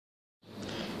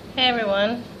Hey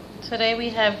everyone, today we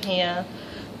have here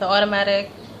the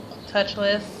automatic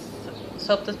touchless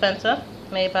soap dispenser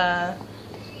made by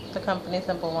the company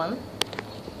Simple One,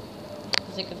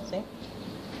 as you can see.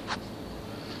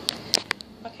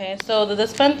 Okay, so the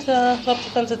soap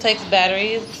dispenser takes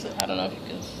batteries. I don't know if you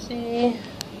can see,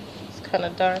 it's kind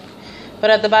of dark, but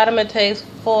at the bottom it takes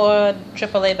 4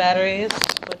 AAA batteries,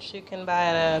 which you can buy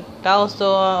at a dollar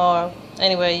store or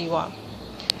anywhere you want.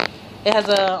 It has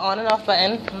a on and off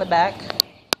button on the back.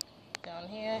 Down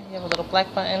here, you have a little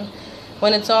black button.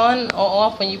 When it's on or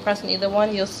off, when you press either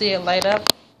one, you'll see it light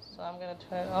up. So I'm going to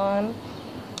turn it on.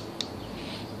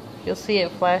 You'll see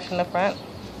it flash in the front.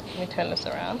 Let me turn this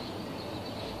around.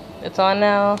 It's on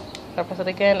now. If I press it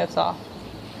again, it's off.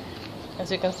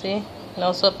 As you can see,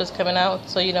 no soap is coming out,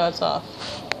 so you know it's off.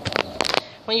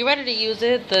 When you're ready to use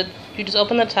it, you just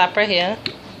open the top right here.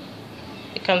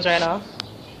 It comes right off.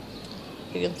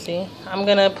 You can see. I'm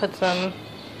gonna put some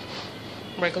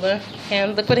regular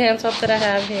liquid hand soap that I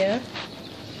have here.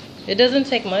 It doesn't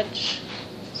take much,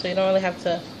 so you don't really have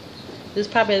to. This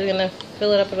probably is gonna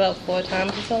fill it up about 4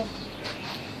 times or so.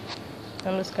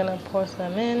 I'm just gonna pour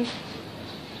some in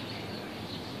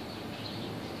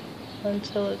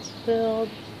until it's filled.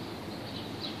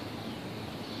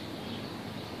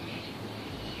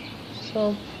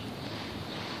 So,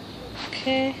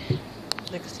 okay.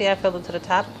 As you can see, I filled it to the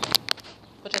top,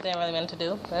 which I didn't really mean to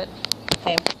do, but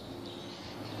hey.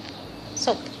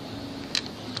 Soap.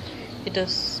 You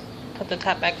just put the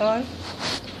top back on.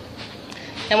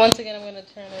 And once again, I'm going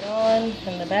to turn it on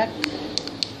in the back.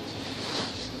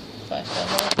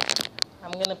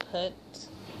 I'm going to put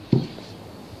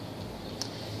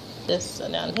this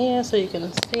down here so you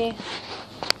can see.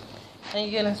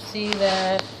 And you're going to see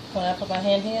that when I put my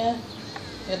hand here,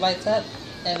 it lights up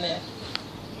and then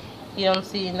you don't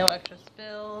see no extra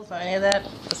spills or any of that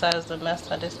besides the mess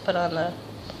I just put on the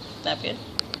napkin.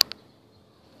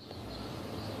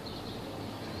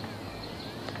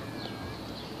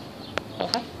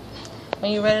 Okay.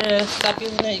 When you're ready to stop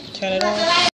using it, you can turn it on.